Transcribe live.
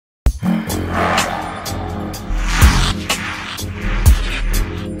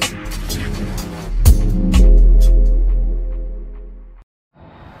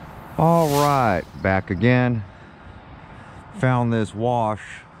All right, back again. Found this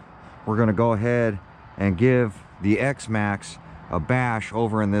wash. We're gonna go ahead and give the Xmaxx a bash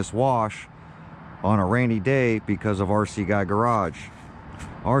over in this wash on a rainy day because of RC Guy Garage.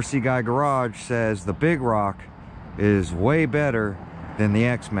 RC Guy Garage says the Big Rock is way better than the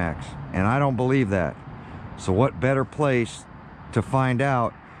Xmaxx, and I don't believe that. So what better place to find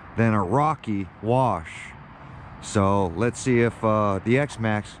out than a rocky wash? So let's see if the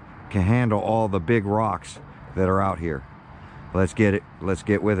Xmaxx can handle all the big rocks that are out here. Let's get it. Let's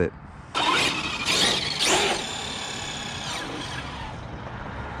get with it.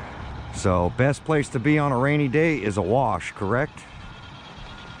 So best place to be on a rainy day is a wash, correct?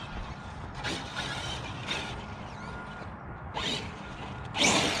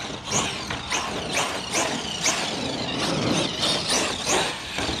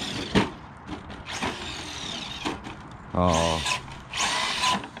 Oh.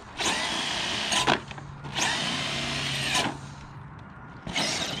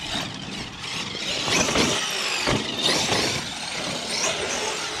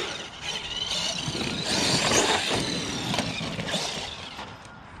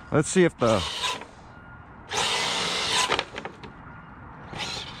 Let's see if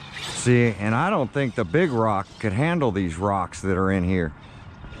and I don't think the Big Rock could handle these rocks that are in here.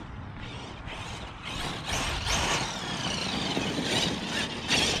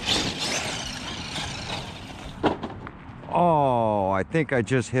 Oh, I think I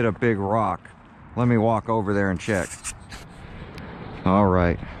just hit a big rock. Let me walk over there and check. All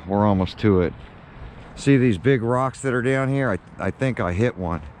right, we're almost to it. See these big rocks that are down here? I think I hit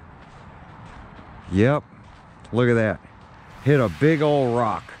one. Yep, look at that. Hit a big old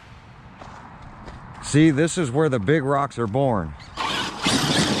rock. See, this is where the big rocks are born.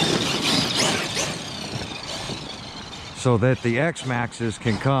 So that the Xmaxxes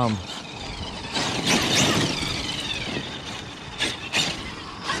can come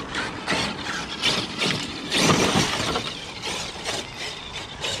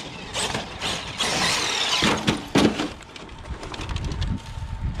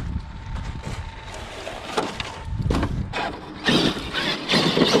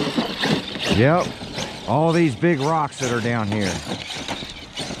Yep, all these big rocks that are down here.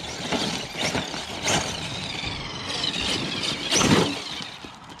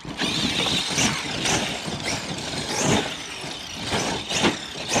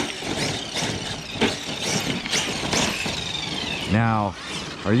 Now,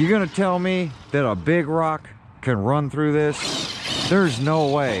 are you gonna tell me that a big rock can run through this? There's no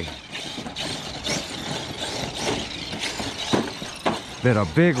way that a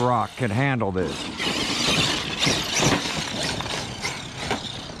big rock can handle this.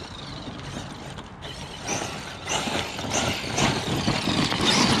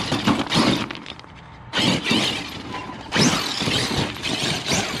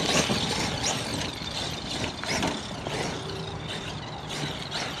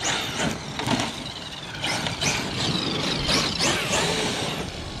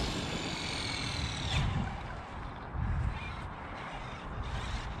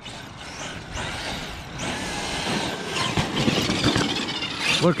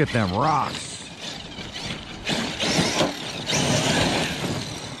 Look at them rocks.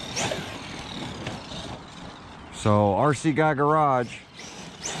 So RC Guy Garage,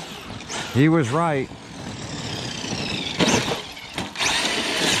 he was right.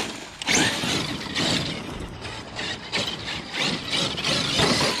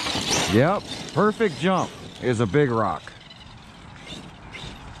 Yep, perfect jump is a big rock.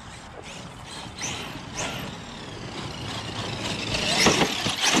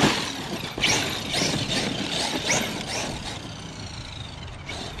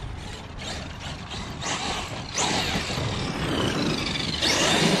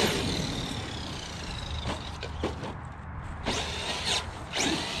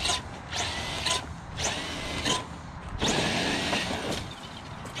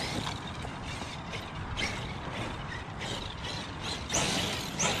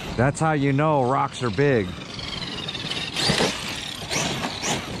 That's how you know rocks are big.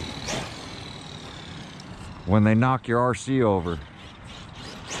 When they knock your RC over.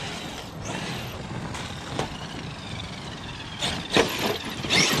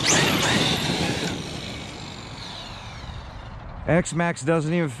 Xmaxx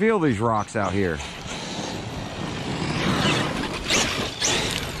doesn't even feel these rocks out here.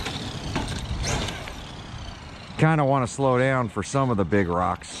 Kind of want to slow down for some of the big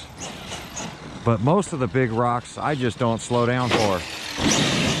rocks. But most of the big rocks, I just don't slow down for.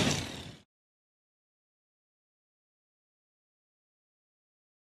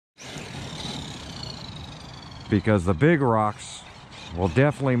 because the big rocks will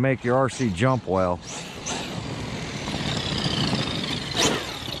definitely make your RC jump well.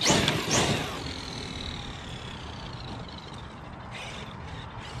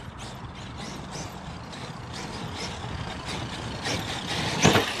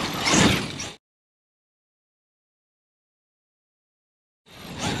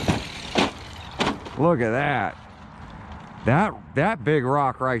 Look at that. That big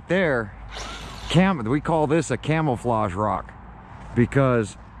rock right there, we call this a camouflage rock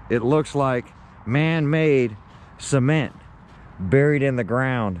because it looks like man-made cement buried in the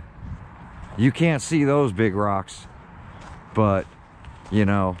ground. You can't see those big rocks, but you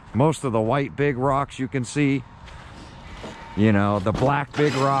know, most of the white big rocks you can see. You know, the black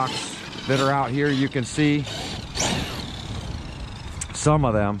big rocks that are out here you can see. Some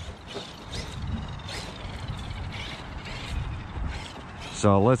of them.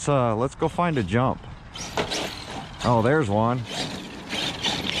 So let's go find a jump. Oh, there's one.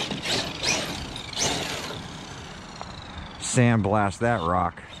 Sandblast that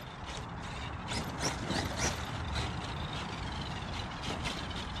rock.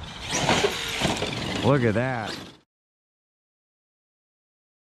 Look at that.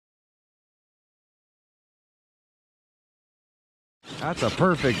 That's a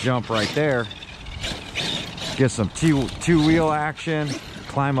perfect jump right there. Get some two-wheel action.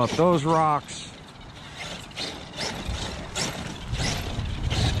 Climb up those rocks.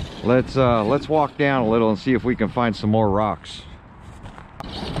 Let's walk down a little and see if we can find some more rocks.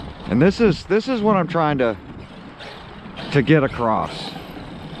 And this is what I'm trying to get across.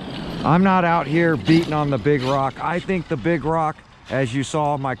 I'm not out here beating on the big rock. I think the big rock, as you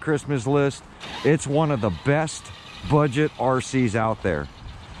saw on my Christmas list, it's one of the best budget RCs out there.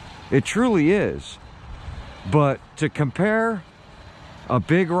 It truly is. But to compare a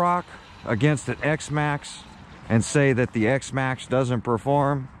big rock against an Xmaxx and say that the Xmaxx doesn't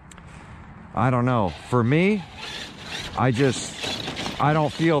perform, I don't know. For me, I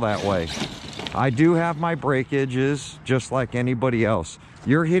don't feel that way. I do have my breakages just like anybody else.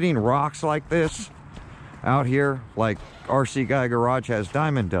 You're hitting rocks like this out here, like RC Guy Garage has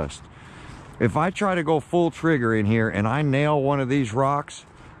diamond dust. If I try to go full trigger in here and I nail one of these rocks,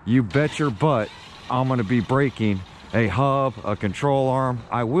 you bet your butt I'm gonna be breaking a hub, a control arm.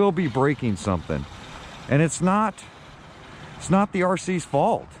 I will be breaking something. And it's not the RC's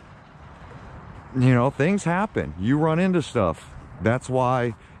fault. You know, things happen. You run into stuff. That's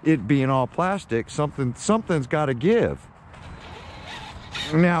why it being all plastic, something's gotta give.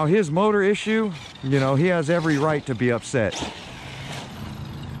 Now, his motor issue, you know, he has every right to be upset.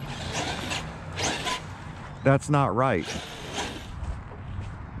 That's not right.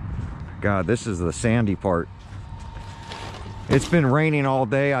 God, this is the sandy part. It's been raining all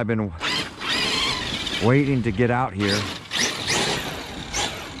day. I've been waiting to get out here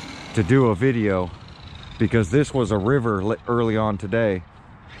to do a video because this was a river early on today.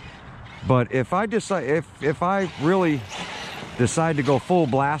 But if I decide, if I really decide to go full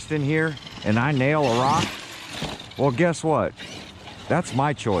blast in here and I nail a rock, well, guess what? That's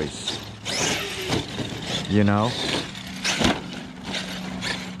my choice. You know?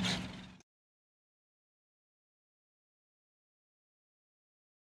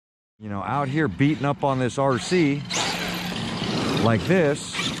 You know, out here beating up on this RC like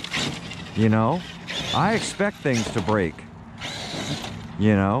this, you know, I expect things to break.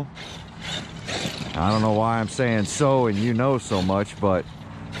 You know? I don't know why I'm saying so and you know so much, but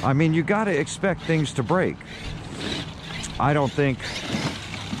I mean, you got to expect things to break. I don't think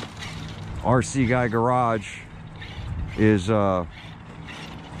RC Guy Garage is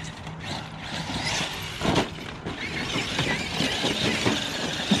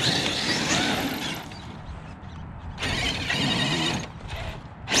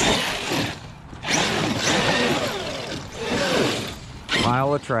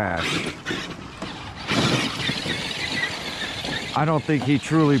pile of trash. I don't think he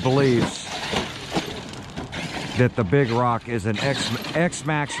truly believes that the big rock is an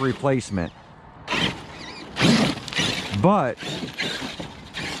Xmaxx replacement. But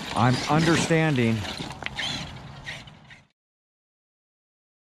I'm understanding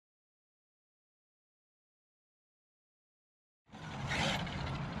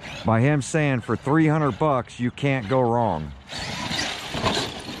by him saying for 300 bucks you can't go wrong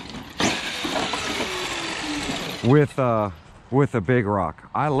with a big rock.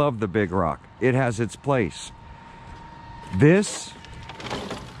 I love the big rock. It has its place. This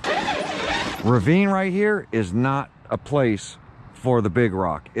ravine right here is not a place for the big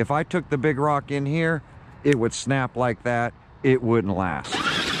rock. If I took the big rock in here, it would snap like that. It wouldn't last.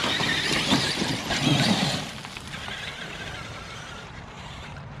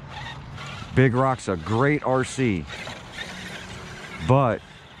 Big Rock's a great RC, but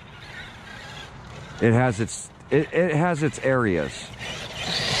it has its areas.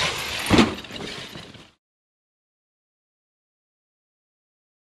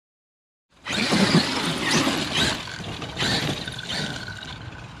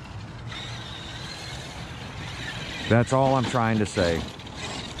 That's all I'm trying to say.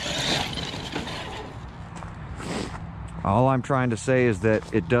 All I'm trying to say is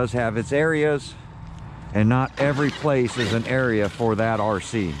that it does have its areas, and not every place is an area for that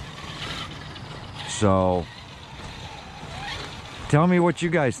RC. So, tell me what you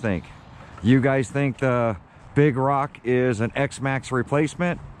guys think. You guys think the Big Rock is an Xmaxx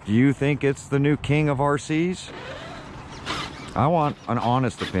replacement? Do you think it's the new king of RCs? I want an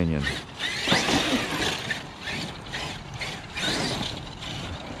honest opinion.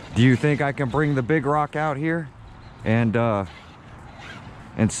 Do you think I can bring the Big Rock out here and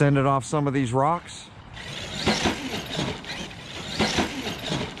send it off some of these rocks?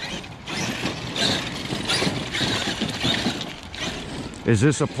 Is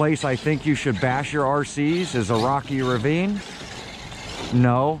this a place I think you should bash your RCs? Is a rocky ravine?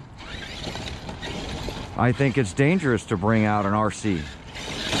 No. I think it's dangerous to bring out an RC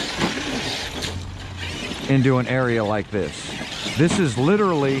into an area like this. This is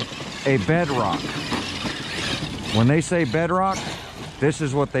literally a bedrock. When they say bedrock, this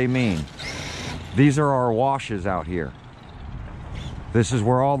is what they mean. These are our washes out here. This is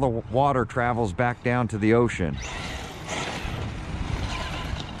where all the water travels back down to the ocean.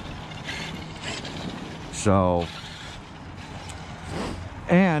 So,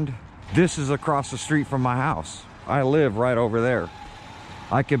 and this is across the street from my house. I live right over there.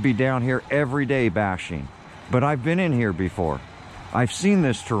 I could be down here every day bashing, but I've been in here before. I've seen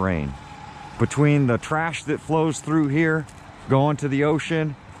this terrain. Between the trash that flows through here, going to the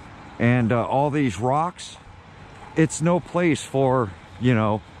ocean, and all these rocks, it's no place for, you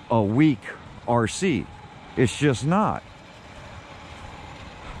know, a weak RC. It's just not.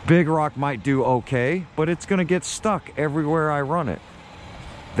 Big Rock might do okay, but it's gonna get stuck everywhere I run it.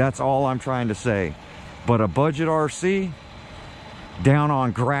 That's all I'm trying to say. But a budget RC, down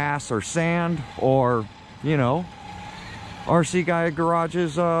on grass or sand, or, you know, RC Guy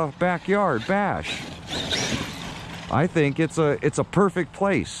Garage's backyard bash, I think it's a perfect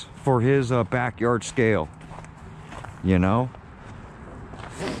place for his backyard scale, you know.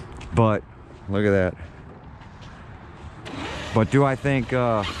 But look at that. But do I think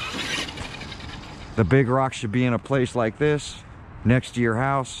the Big Rock should be in a place like this next to your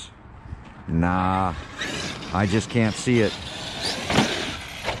house? Nah, I just can't see it.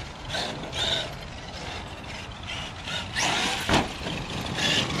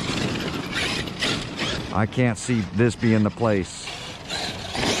 I can't see this being the place.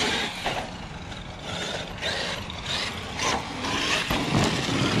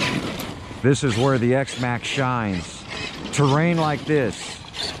 This is where the Xmaxx shines. Terrain like this,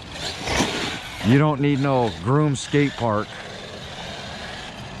 you don't need no groom skate park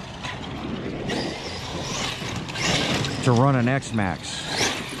to run an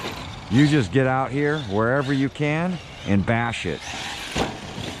Xmaxx. You just get out here wherever you can and bash it.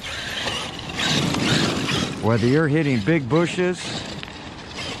 Whether you're hitting big bushes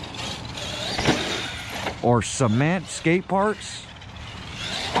or cement skate parks,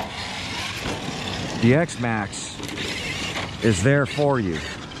 the Xmaxx is there for you.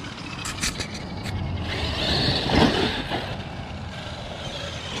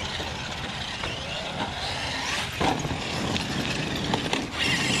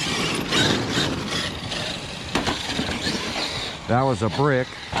 That was a brick.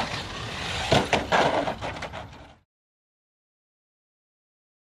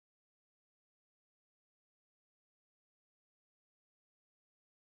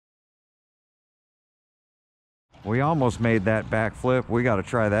 We almost made that backflip. We got to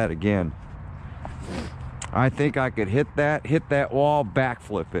try that again. I think I could hit that wall,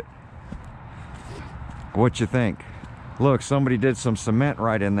 backflip it. What you think? Look, somebody did some cement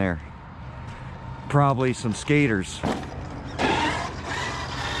right in there. Probably some skaters.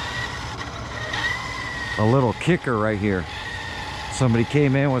 A little kicker right here. Somebody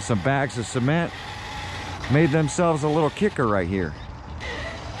came in with some bags of cement, made themselves a little kicker right here.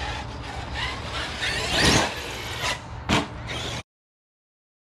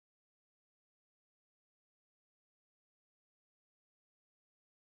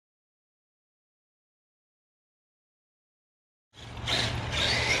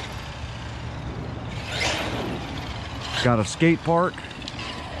 Got a skate park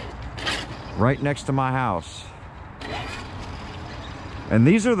right next to my house. And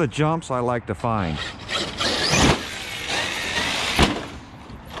these are the jumps I like to find.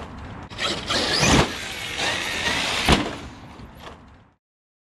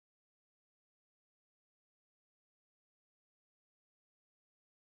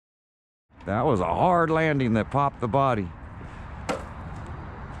 That was a hard landing that popped the body.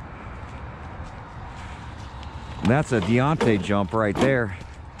 That's a Deontay jump right there.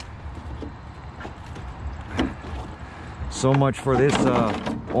 So much for this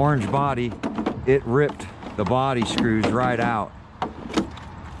orange body. It ripped the body screws right out.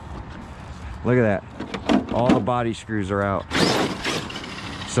 Look at that. All the body screws are out.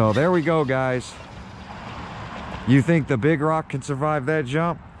 So there we go, guys. You think the big rock can survive that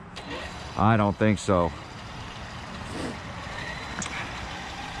jump? I don't think so.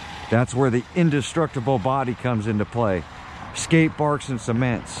 That's where the indestructible body comes into play. Skate parks and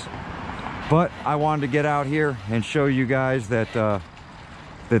cements. But I wanted to get out here and show you guys that that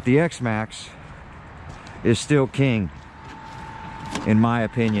the Xmaxx is still king, in my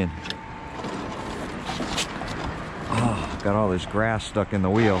opinion. Oh, got all this grass stuck in the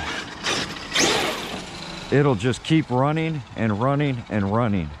wheel. It'll just keep running and running and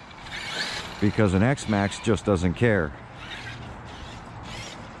running, because an Xmaxx just doesn't care.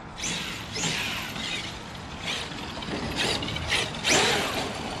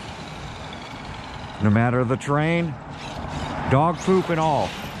 No matter the terrain, dog poop and all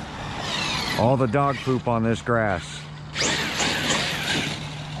the dog poop on this grass,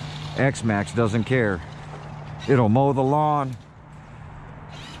 Xmaxx doesn't care. It'll mow the lawn,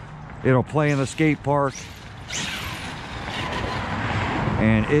 it'll play in the skate park,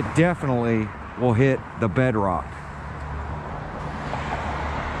 and it definitely will hit the bedrock.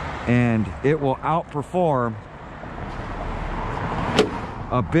 And it will outperform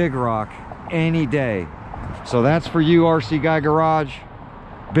a big rock any day. So that's for you, RC Guy Garage.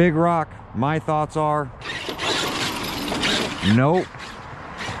 Big rock, my thoughts are nope.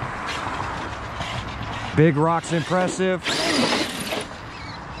 Big rock's impressive,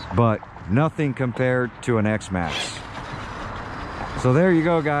 but nothing compared to an Xmaxx. So there you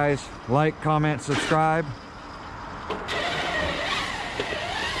go, guys. Like, comment, subscribe.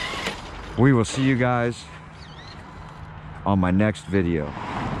 We will see you guys on my next video.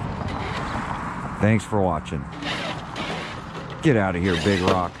 Thanks for watching. Get out of here, Big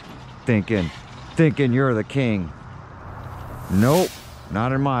Rock. Thinking you're the king. Nope,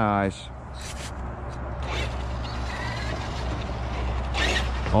 not in my eyes.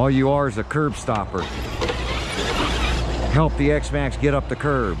 All you are is a curb stopper. Help the Xmaxx get up the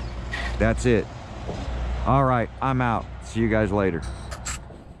curb. That's it. All right, I'm out. See you guys later.